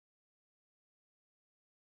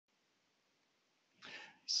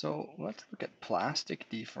So let's look at plastic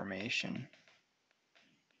deformation.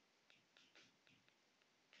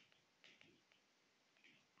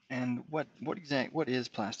 And what is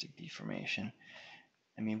plastic deformation?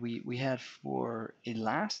 I mean, we had for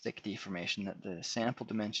elastic deformation that the sample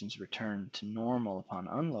dimensions return to normal upon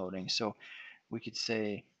unloading. So we could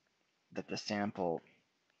say that the sample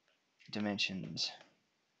dimensions,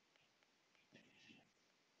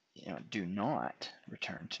 do not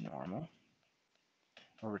return to normal,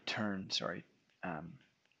 or return, sorry,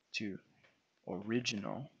 to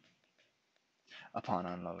original upon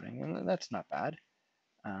unloading. And that's not bad,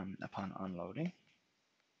 upon unloading.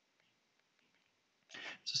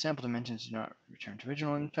 So sample dimensions do not return to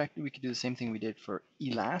original. In fact, we could do the same thing we did for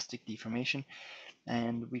elastic deformation,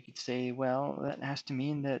 and we could say, well, that has to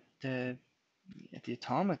mean that at the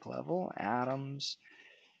atomic level, atoms,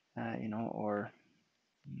 or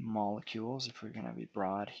molecules, if we're going to be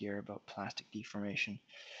broad here about plastic deformation,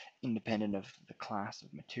 independent of the class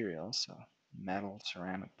of materials, so metal,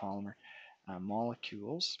 ceramic, polymer,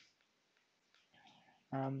 molecules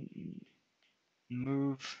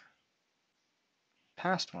move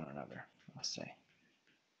past one another, let's say,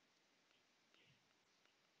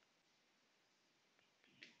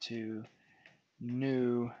 to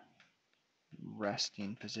new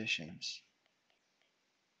resting positions.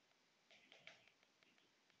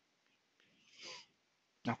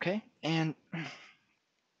 Okay, and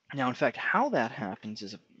now, in fact, how that happens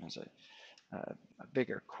is a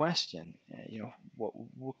bigger question.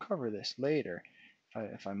 We'll cover this later.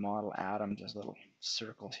 If I model atoms as little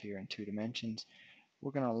circles here in 2 dimensions,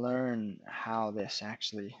 we're going to learn how this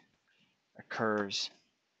actually occurs,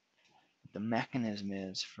 what the mechanism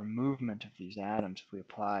is for movement of these atoms if we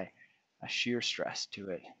apply a shear stress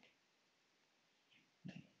to it.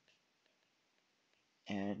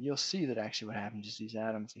 And you'll see that actually what happens is these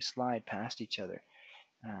atoms, they slide past each other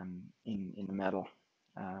in the metal.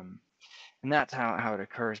 And that's how it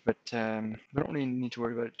occurs, but we don't really need to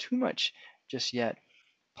worry about it too much just yet.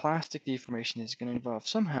 Plastic deformation is going to involve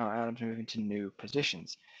somehow atoms moving to new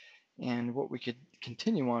positions. And what we could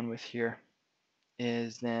continue on with here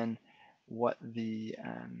is then what the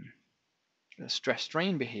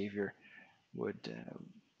stress-strain behavior would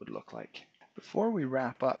look like. Before we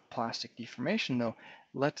wrap up plastic deformation, though,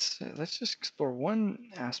 let's just explore one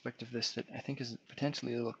aspect of this that I think is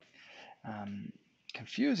potentially a little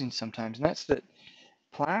confusing sometimes, and that's that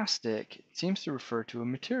plastic seems to refer to a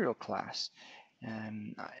material class.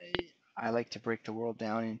 And I like to break the world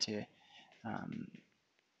down into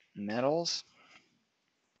metals,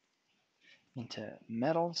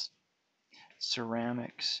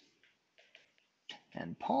 ceramics,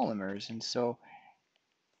 and polymers. And so,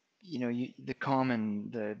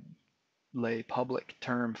 the lay public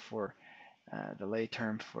term for the lay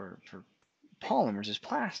term for polymers is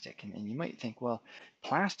plastic, and you might think, well,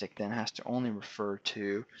 plastic then has to only refer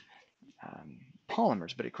to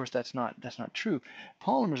polymers, but of course that's not true.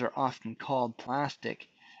 Polymers are often called plastic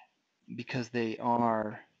because they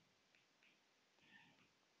are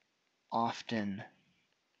often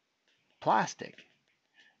plastic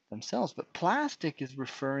themselves, but plastic is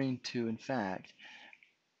referring to, in fact,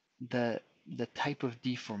 the type of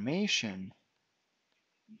deformation,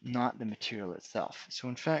 not the material itself. So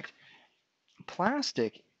in fact,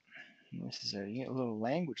 plastic, and this is a little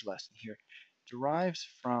language lesson here, derives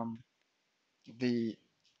from the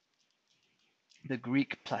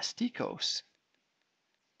Greek plastikos,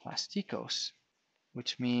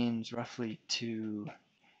 which means roughly to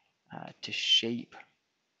shape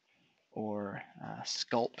or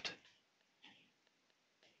sculpt,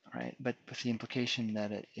 right? But with the implication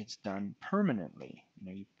that it's done permanently.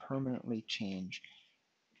 You permanently change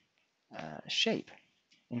shape.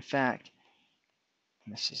 In fact,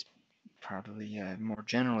 this is probably a more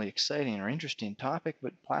generally exciting or interesting topic,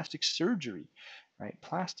 but plastic surgery, right?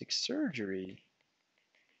 Plastic surgery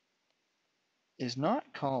is not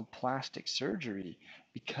called plastic surgery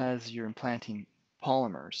because you're implanting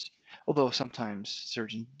polymers, although sometimes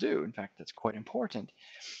surgeons do. In fact, that's quite important,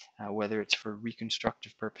 whether it's for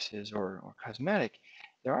reconstructive purposes or cosmetic.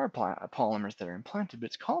 There are polymers that are implanted, but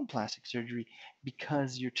it's called plastic surgery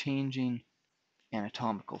because you're changing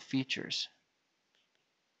anatomical features,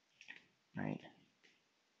 right?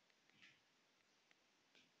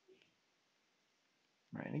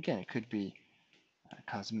 Right. Again, it could be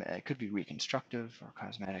it could be reconstructive or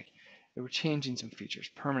cosmetic. We're changing some features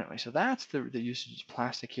permanently. So that's the usage of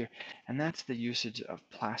plastic here, and that's the usage of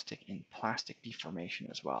plastic in plastic deformation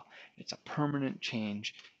as well. It's a permanent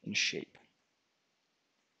change in shape.